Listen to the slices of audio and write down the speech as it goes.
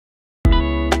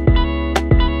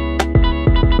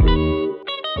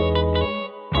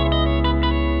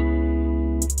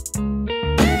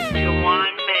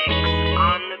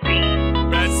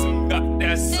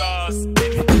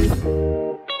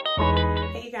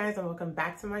guys, and welcome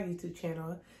back to my YouTube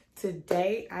channel.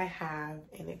 Today I have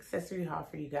an accessory haul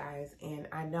for you guys, and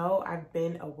I know I've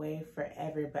been away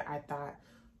forever, but I thought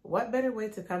what better way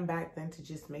to come back than to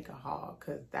just make a haul,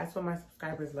 because that's what my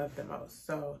subscribers love the most.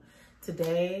 So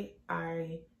today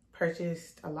I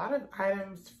purchased a lot of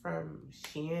items from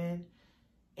SHEIN,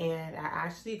 and I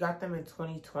actually got them in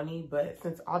 2020, but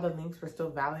since all the links were still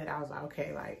valid, I was like,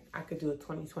 okay, like I could do a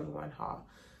 2021 haul.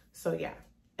 So yeah,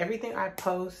 everything I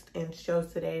post and show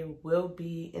today will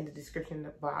be in the description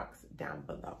box down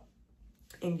below.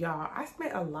 And y'all, I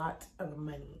spent a lot of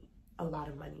money.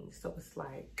 So it's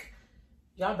like,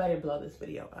 y'all better blow this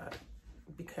video up,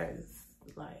 because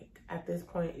like at this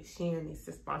point, SHEIN needs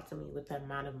to sponsor me with the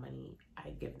amount of money I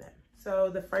give them.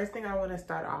 So the first thing I want to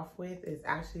start off with is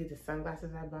actually the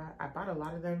sunglasses I bought. I bought a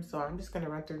lot of them, so I'm just going to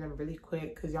run through them really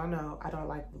quick because y'all know I don't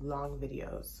like long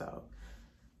videos. So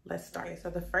let's start. Okay,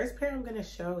 so the first pair I'm going to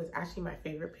show is actually my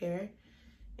favorite pair,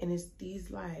 and it's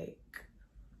these like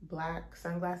black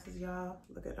sunglasses, y'all.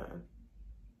 Look at them.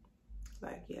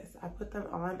 Like, yes, I put them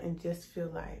on and just feel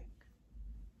like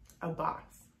a boss.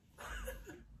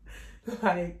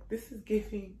 Like, this is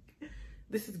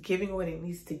giving what it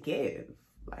needs to give.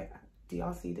 Like, do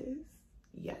y'all see this?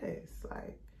 Yes.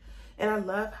 Like, and I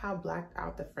love how blacked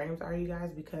out the frames are, you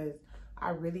guys, because I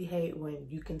really hate when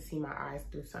you can see my eyes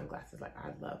through sunglasses. Like,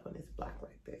 I love when it's black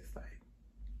like this. Like,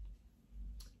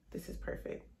 this is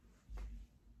perfect.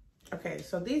 Okay,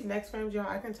 so these next frames, y'all,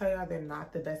 I can tell y'all they're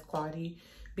not the best quality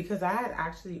because I had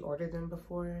actually ordered them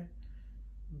before,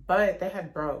 but they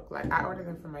had broke. Like, I ordered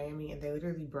them from Miami and they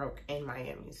literally broke in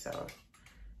Miami. So,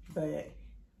 but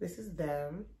this is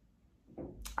them.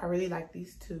 I really like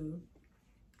these two.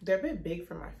 They're a bit big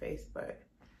for my face, but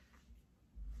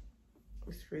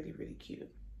it's really, really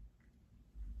cute.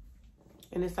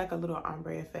 And it's like a little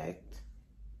ombre effect.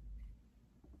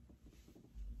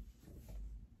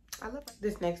 I love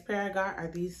this next pair I got are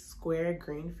these square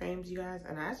green frames, you guys.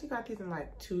 And I actually got these in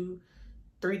like 2-3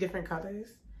 different colors,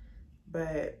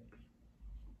 but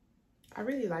I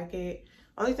really like it.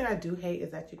 Only thing I do hate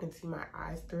is that you can see my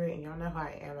eyes through it, and y'all know how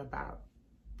I am about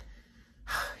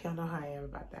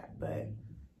that, but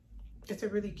it's a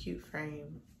really cute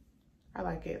frame. I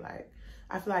like it. Like,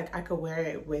 I feel like I could wear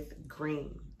it with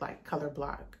green, like color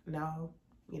block. No,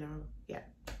 you know, yeah,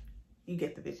 you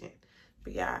get the vision.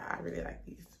 But yeah, I really like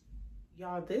these.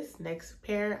 Y'all, this next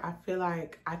pair, I feel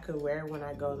like I could wear when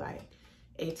I go like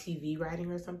ATV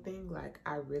riding or something. Like,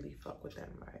 I really fuck with them.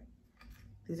 Like,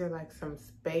 these are like some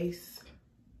space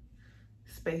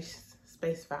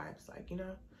vibes. Like, you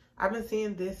know, I've been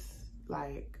seeing this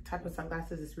like type of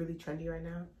sunglasses. It's really trendy right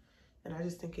now, and I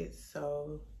just think it's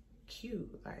so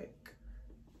cute. Like,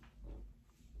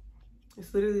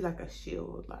 it's literally like a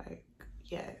shield. Like,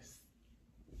 yes,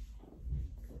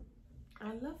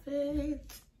 I love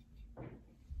it.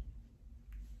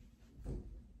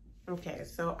 Okay,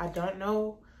 so I don't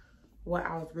know what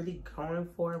I was really going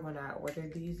for when I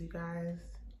ordered these, you guys.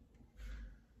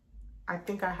 I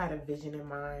think I had a vision in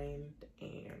mind,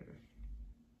 and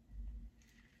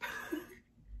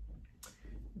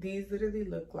these literally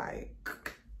look like,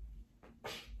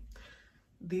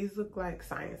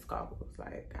 science goggles.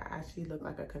 Like, I actually look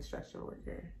like a construction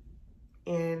worker.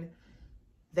 And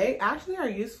they actually are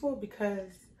useful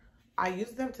because I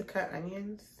use them to cut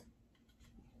onions.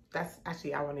 That's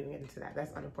actually, I won't even get into that.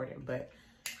 That's unimportant. But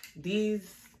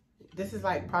this is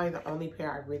like probably the only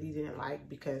pair I really didn't like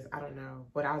because I don't know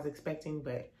what I was expecting,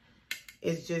 but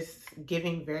it's just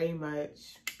giving very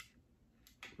much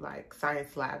like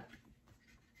science lab.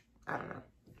 I don't know.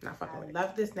 Not fucking with it. I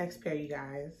love this next pair, you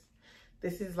guys.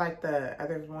 This is like the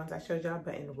other ones I showed y'all,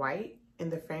 but in white,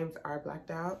 and the frames are blacked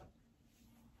out.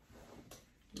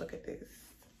 Look at this.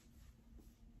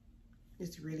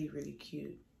 It's really, really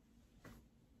cute.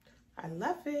 I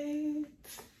love it.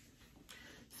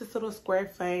 It's this little square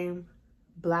frame,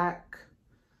 black.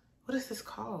 What is this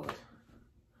called?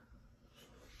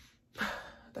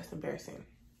 That's embarrassing.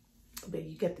 But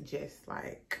you get the gist.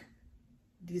 Like,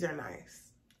 these are nice.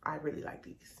 I really like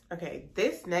these. Okay,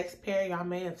 this next pair y'all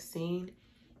may have seen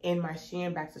in my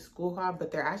SHEIN back to school haul,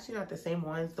 but they're actually not the same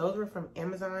ones. Those were from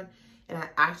Amazon, and I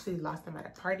actually lost them at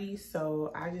a party,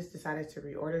 so I just decided to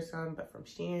reorder some, but from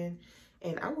SHEIN.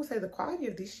 And I will say the quality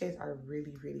of these shades are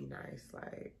really, really nice.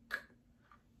 Like,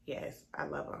 yes, I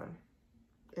love them.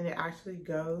 And it actually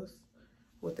goes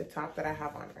with the top that I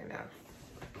have on right now.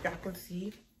 Y'all can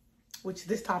see, which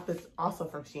this top is also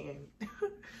from SHEIN.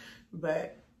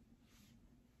 But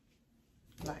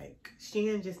like,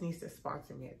 SHEIN just needs to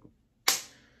sponsor me.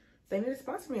 They need to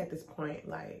sponsor me at this point.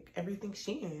 Like, everything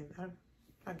SHEIN. I'm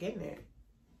not getting it.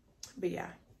 But yeah,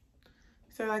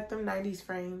 So like them 90s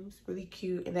frames, really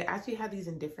cute. And they actually had these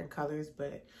in different colors,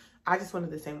 but I just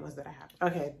wanted the same ones that I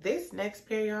have. Okay, this next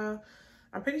pair, y'all,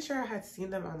 I'm pretty sure I had seen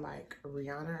them on like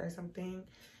Rihanna or something.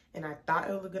 And I thought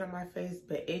it would look good on my face,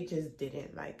 but it just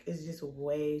didn't. Like, it's just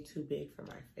way too big for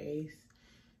my face.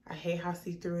 I hate how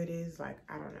see-through it is. Like,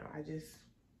 I don't know.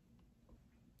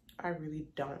 I really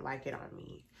don't like it on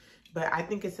me. But I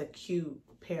think it's a cute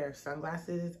pair of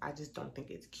sunglasses. I just don't think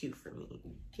it's cute for me.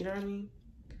 You know what I mean?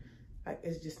 Like,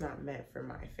 it's just not meant for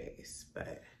my face.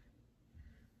 But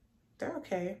they're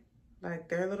okay. Like,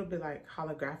 they're a little bit like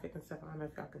holographic and stuff. I don't know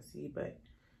if y'all can see, but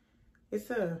it's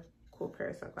a cool pair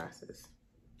of sunglasses.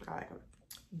 I like them.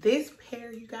 This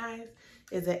pair, you guys,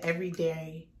 is an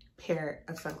everyday pair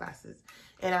of sunglasses.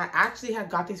 And I actually have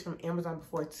got these from Amazon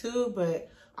before too,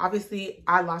 but obviously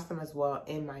I lost them as well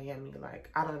in Miami. Like,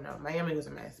 I don't know. Miami was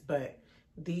a mess. But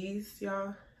these,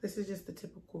 y'all, this is just the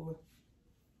typical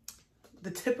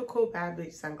bad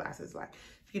bitch sunglasses. Like,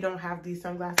 if you don't have these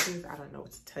sunglasses, I don't know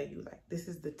what to tell you. Like, this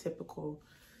is the typical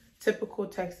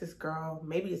Texas girl.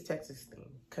 Maybe it's Texas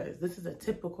thing, because this is a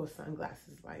typical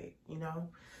sunglasses, like, you know,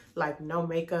 like no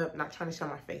makeup, not trying to show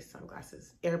my face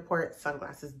sunglasses, airport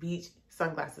sunglasses, beach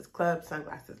sunglasses, club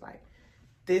sunglasses. Like,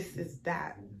 this is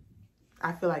that.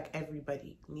 I feel like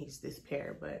everybody needs this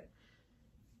pair, but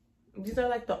these are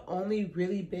like the only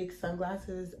really big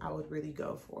sunglasses I would really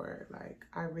go for. Like,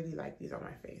 I really like these on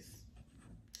my face.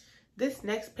 This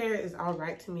next pair is all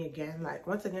right to me again. Like,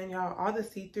 once again, y'all, all the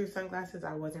see-through sunglasses,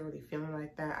 I wasn't really feeling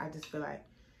like that. I just feel like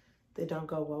they don't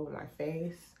go well with my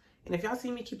face. And if y'all see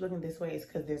me keep looking this way, it's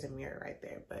because there's a mirror right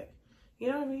there. But,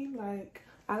 you know what I mean? Like,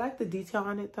 I like the detail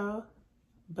on it, though.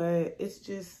 But it's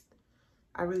just,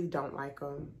 I really don't like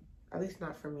them. At least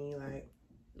not for me. Like,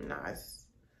 nah,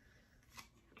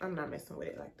 I'm not messing with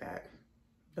it like that.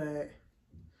 But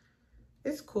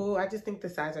it's cool. I just think the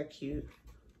sides are cute.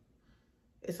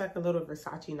 It's like a little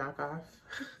Versace knockoff.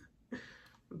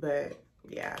 But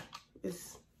yeah,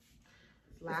 it's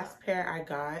last pair I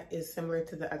got is similar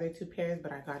to the other two pairs,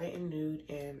 but I got it in nude,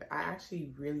 and I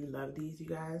actually really love these, you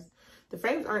guys. The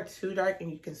frames aren't too dark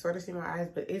and you can sort of see my eyes,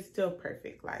 but it's still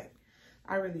perfect. Like,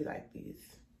 I really like these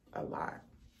a lot.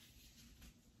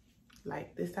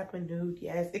 Like, this type of nude,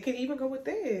 yes. It could even go with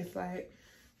this. Like,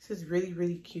 this is really,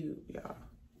 really cute, y'all.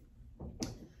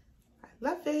 I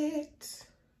love it.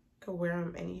 Could wear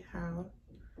them anyhow,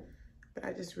 but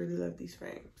I just really love these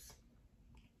frames.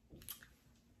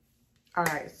 All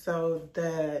right, so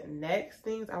the next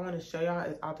things I want to show y'all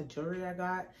is all the jewelry I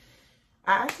got.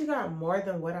 I actually got more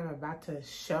than what I'm about to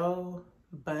show,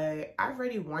 but I've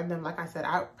already worn them. Like I said,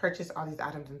 I purchased all these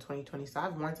items in 2020, so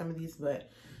I've worn some of these,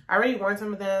 but I already worn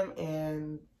some of them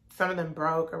and some of them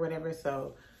broke or whatever,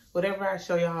 so whatever I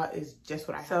show y'all is just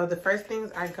what I have. So the first things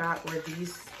I got were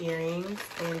these earrings,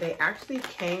 and they actually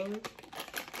came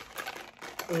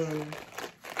in,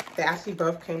 they actually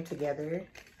both came together.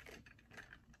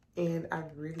 And I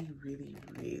really, really,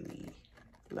 really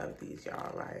love these,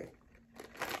 y'all. Like,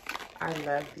 I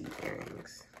love these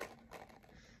earrings.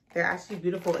 They're actually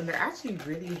beautiful, and they're actually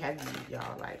really heavy,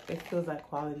 y'all. Like, it feels like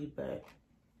quality, but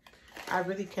I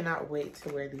really cannot wait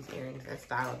to wear these earrings and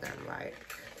style them. Like,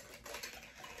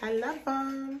 I love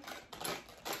them.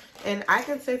 And I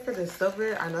can say for the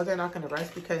silver, I know they're not going to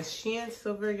rust, because SHEIN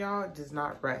silver, y'all, does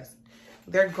not rust.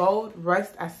 Their gold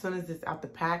rusts as soon as it's out the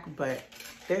pack, but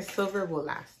their silver will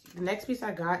last. The next piece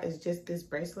I got is just this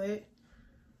bracelet.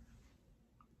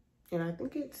 And I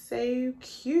think it's so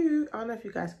cute. I don't know if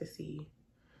you guys can see,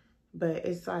 but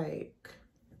it's like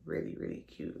really, really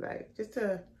cute. Like, just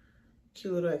a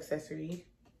cute little accessory.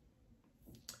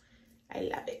 I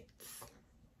love it.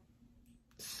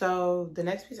 So the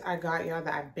next piece I got, y'all,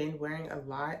 that I've been wearing a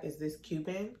lot is this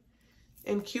Cuban.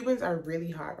 And Cubans are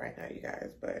really hot right now, you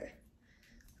guys, but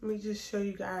let me just show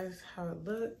you guys how it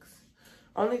looks.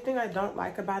 Only thing I don't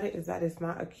like about it is that it's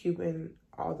not a Cuban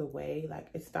all the way. Like,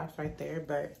 it stops right there,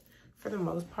 but for the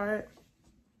most part,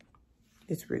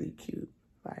 it's really cute.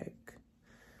 Like,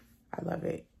 I love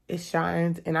it. It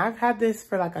shines, and I've had this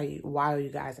for like a while, you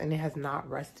guys, and it has not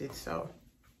rusted, so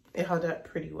it held up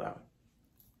pretty well.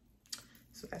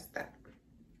 So that's that.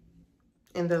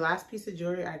 And the last piece of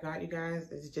jewelry I got, you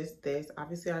guys, is just this.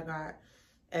 Obviously, I got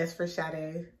S for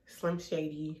Sade, Slim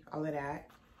Shady, all of that.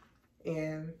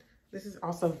 And this is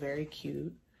also very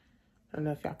cute. I don't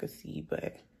know if y'all could see,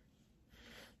 but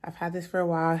I've had this for a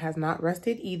while. It has not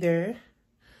rusted either.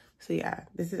 So yeah,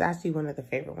 this is actually one of the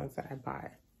favorite ones that I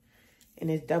bought. And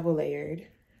it's double layered.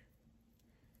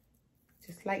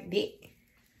 Just like that.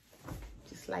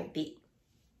 Just like that.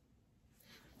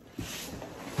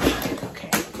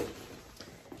 Okay.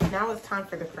 Now it's time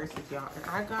for the purses, y'all. And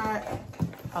I got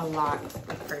a lot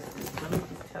of purses. Let me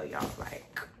just tell y'all,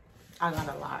 like, I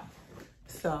got a lot.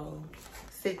 So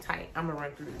sit tight, I'm gonna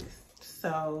run through this.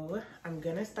 So I'm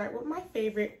gonna start with my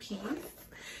favorite piece,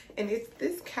 and it's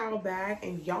this cowl bag.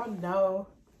 And y'all know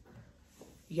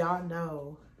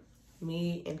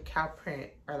me and cow print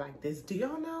are like this. Do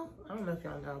y'all know? I don't know if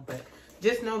y'all know, but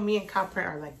just know me and cow print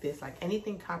are like this. Like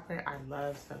anything cow print I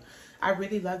love. So I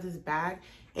really love this bag.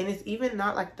 And it's even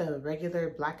not like the regular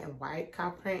black and white cow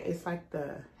print. It's like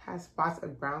has spots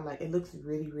of brown. Like it looks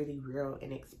really, really real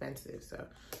and expensive. So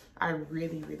I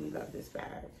really, really love this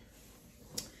bag.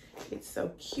 It's so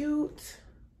cute.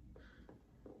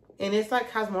 And it's like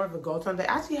has more of a gold tone. They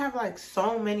actually have like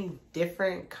so many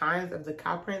different kinds of the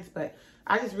cow prints, but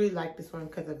I just really like this one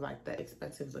because of like the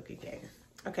expensive look it gave.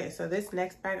 Okay, so this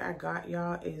next bag I got,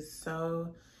 y'all, is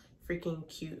so freaking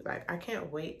cute. Like I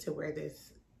can't wait to wear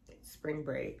this spring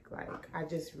break. Like I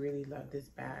just really love this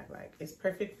bag. Like it's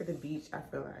perfect for the beach. I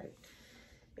feel like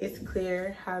it's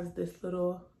clear, has this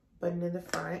little button in the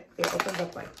front. It opens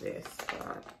up like this.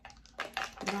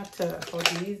 You have to hold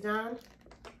these down.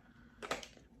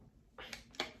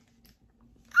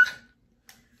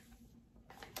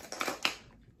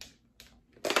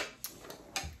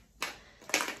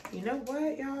 You know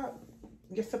what, y'all?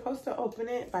 You're supposed to open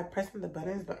it by pressing the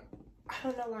buttons, but I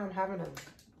don't know why I'm having a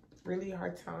really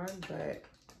hard time, but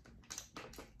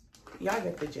y'all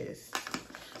get the gist.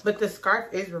 But the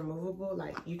scarf is removable.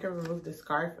 Like you can remove the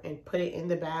scarf and put it in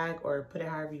the bag or put it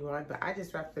however you want, but I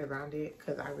just wrapped it around it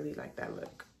because I really like that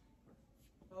look.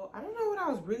 So I don't know what I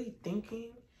was really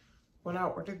thinking when I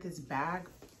ordered this bag,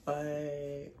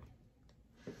 but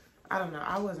I don't know.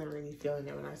 I wasn't really feeling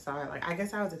it when I saw it. Like, I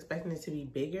guess I was expecting it to be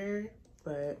bigger,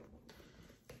 but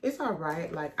it's all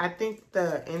right. Like, I think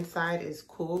the inside is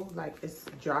cool. Like, it's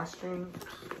drawstring.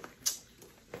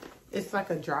 It's like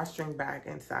a drawstring bag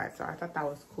inside. So I thought that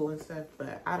was cool and stuff,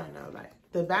 but I don't know. Like,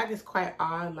 the bag is quite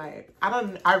odd. Like,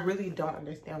 I really don't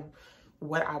understand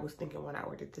what I was thinking when I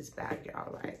ordered this bag,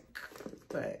 y'all. Like,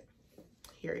 but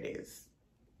here it is.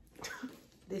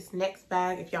 This next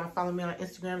bag, if y'all follow me on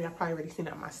Instagram, y'all probably already seen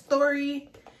it on my story.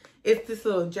 It's this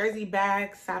little jersey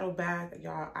bag, saddle bag.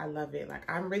 Y'all, I love it. Like,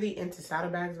 I'm really into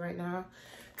saddle bags right now.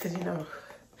 Because, you know,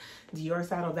 Dior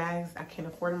saddle bags, I can't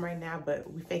afford them right now. But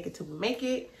we fake it till we make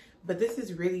it. But this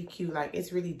is really cute. Like,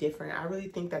 it's really different. I really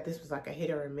think that this was like a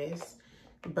hit or a miss.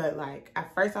 But, like,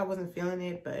 at first I wasn't feeling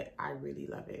it. But I really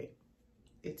love it.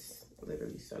 It's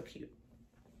literally so cute.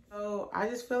 So I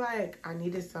just feel like I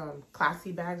needed some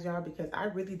classy bags, y'all, because I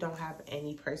really don't have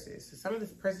any purses. So some of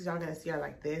the purses y'all gonna see are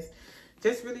like this.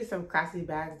 Just really some classy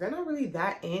bags. They're not really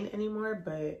that in anymore,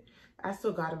 but I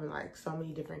still got them in like so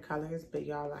many different colors. But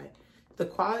y'all, like, the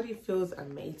quality feels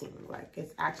amazing. Like,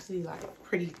 it's actually like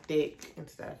pretty thick and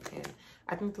stuff. And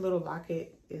I think the little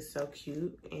locket is so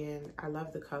cute. And I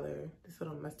love the color, this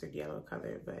little mustard yellow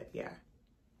color. But yeah,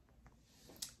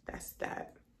 that's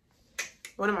that.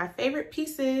 One of my favorite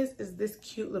pieces is this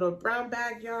cute little brown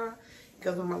bag, y'all. It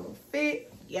goes with my little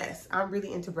fit. Yes, I'm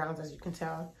really into browns, as you can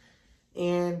tell.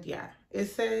 And yeah, it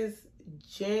says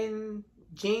Jing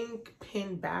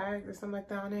Pin bag or something like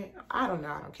that on it. I don't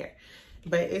know, I don't care.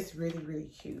 But it's really, really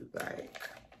cute. Like,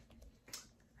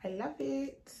 I love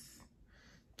it.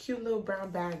 Cute little brown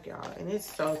bag, y'all. And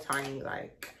it's so tiny.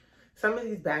 Like, some of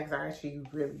these bags are actually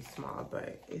really small,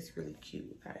 but it's really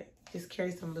cute. Like, just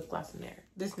carry some lip gloss in there.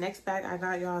 This next bag I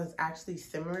got, y'all, is actually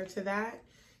similar to that.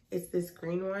 It's this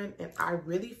green one. And I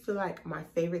really feel like my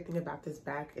favorite thing about this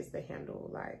bag is the handle.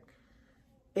 Like,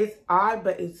 it's odd,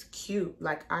 but it's cute.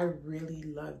 Like, I really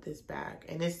love this bag.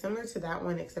 And it's similar to that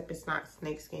one, except it's not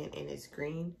snakeskin and it's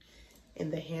green.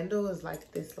 And the handle is like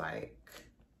this, like,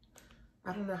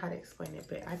 I don't know how to explain it,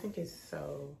 but I think it's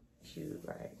so cute.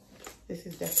 Like, this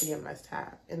is definitely a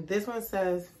must-have. And this one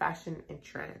says fashion and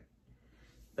trend,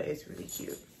 but it's really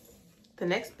cute. The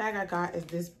next bag I got is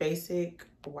this basic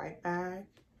white bag.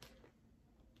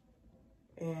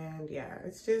 And yeah,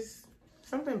 it's just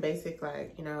something basic.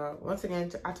 Like, you know, once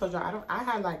again, I told y'all I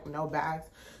had like no bags.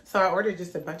 So I ordered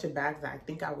just a bunch of bags that I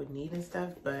think I would need and stuff.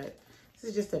 But this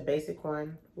is just a basic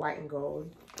one, white and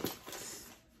gold.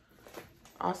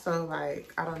 Also,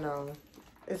 like, I don't know.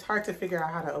 It's hard to figure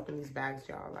out how to open these bags,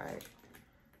 y'all. Like,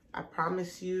 I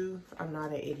promise you, I'm not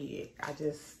an idiot.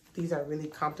 These are really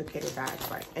complicated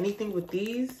bags. Like, anything with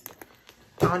these,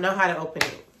 I don't know how to open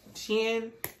it.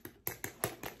 SHEIN,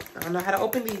 I don't know how to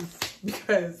open these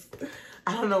because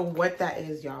I don't know what that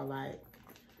is, y'all. Like,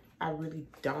 I really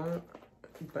don't.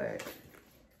 But,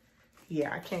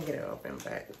 yeah, I can't get it open,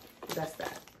 but that's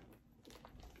that.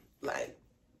 Like,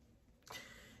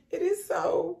 it is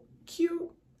so cute.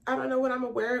 I don't know what I'm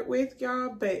gonna wear it with,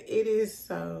 y'all, but it is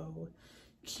so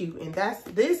cute. And that's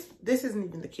this isn't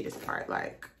even the cutest part.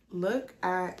 Like, look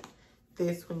at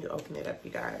this when you open it up,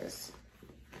 you guys.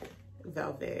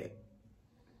 Velvet.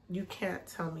 You can't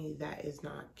tell me that is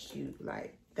not cute.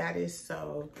 Like, that is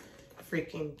so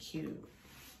freaking cute.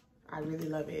 I really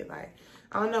love it. Like,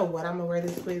 I don't know what I'm gonna wear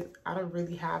this with. I don't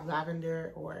really have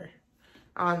lavender, or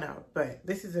I don't know, but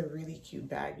this is a really cute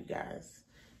bag, you guys.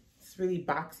 It's really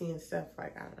boxy and stuff.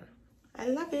 Like, I don't know. I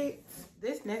love it.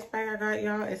 This next bag I got,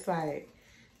 y'all, it's like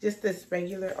just this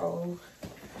regular old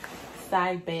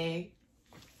side bag.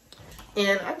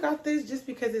 And I got this just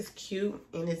because it's cute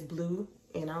and it's blue,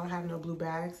 and I don't have no blue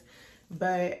bags.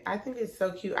 But I think it's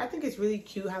so cute. I think it's really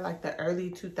cute how like the early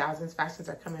 2000s fashions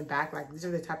are coming back. Like, these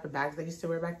are the type of bags I used to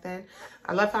wear back then.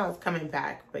 I love how it's coming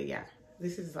back. But yeah,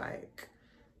 this is like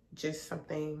just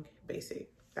something basic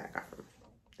that I got from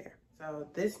there. So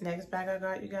this next bag I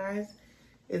got, you guys,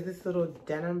 is this little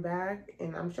denim bag.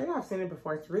 And I'm sure y'all have seen it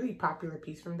before. It's a really popular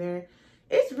piece from there.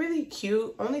 It's really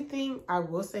cute. Only thing I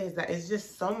will say is that it's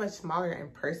just so much smaller in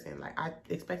person. Like, I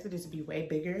expected it to be way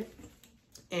bigger.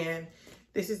 And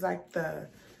this is like the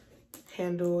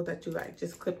handle that you like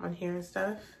just clip on here and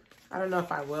stuff. I don't know if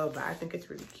I will, but I think it's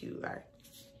really cute. Like,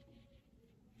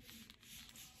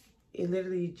 it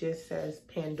literally just says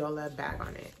Pandola bag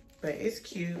on it, but it's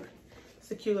cute.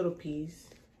 It's a cute little piece.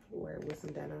 Wear it with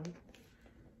some denim.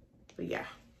 But yeah,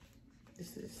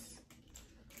 that's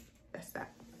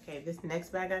that. Okay, this next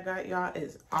bag I got, y'all,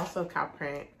 is also cow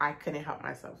print. I couldn't help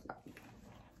myself. Like,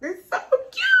 it's so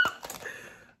cute.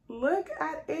 Look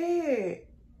at it.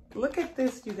 Look at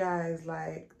this, you guys.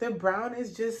 Like, the brown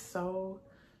is just so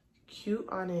cute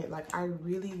on it. Like, I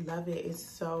really love it. It's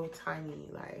so tiny.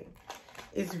 Like,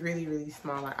 it's really, really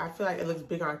small. Like, I feel like it looks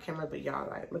bigger on camera, but y'all,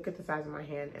 like, look at the size of my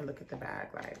hand and look at the bag.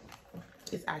 Like,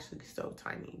 it's actually so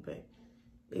tiny, but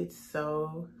it's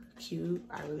so cute.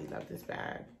 I really love this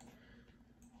bag.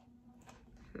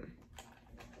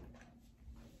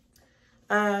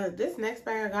 This next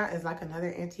bag I got is like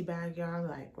another anti bag, y'all.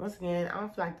 Like, once again, I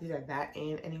don't feel like these are that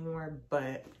in anymore,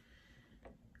 but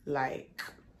like,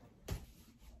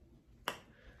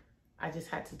 I just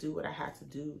had to do what I had to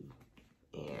do.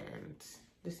 And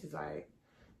this is like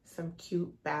some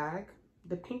cute bag.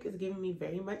 The pink is giving me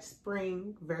very much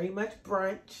spring, very much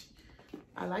brunch.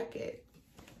 I like it.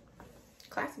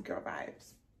 Classic girl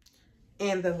vibes.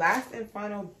 And the last and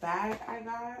final bag I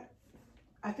got,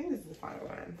 I think this is the final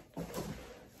one.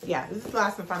 Yeah, this is the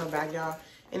last and final bag, y'all.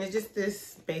 And it's just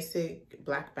this basic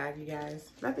black bag, you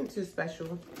guys. Nothing too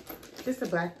special. Just a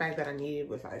black bag that I needed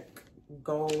with like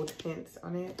gold hints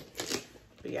on it.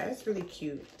 But yeah, it's really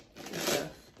cute and stuff.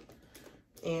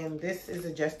 And this is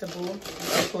adjustable. You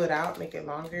can pull it out, make it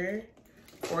longer,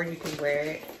 or you can wear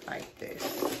it like this.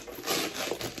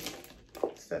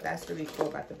 So that's really cool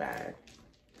about the bag.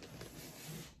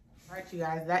 All right, you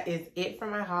guys, that is it for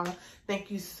my haul.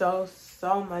 Thank you so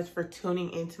much for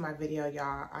tuning into my video,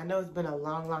 y'all. I know it's been a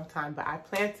long time, but I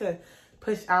plan to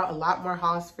push out a lot more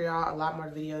hauls for y'all, a lot more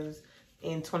videos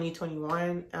in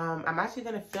 2021. I'm actually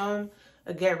gonna film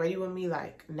a get ready with me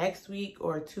like next week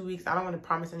or 2 weeks. I don't want to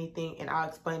promise anything, and I'll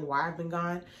explain why I've been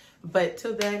gone. But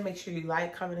till then, make sure you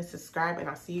like, comment, and subscribe, and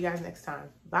I'll see you guys next time.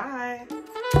 Bye.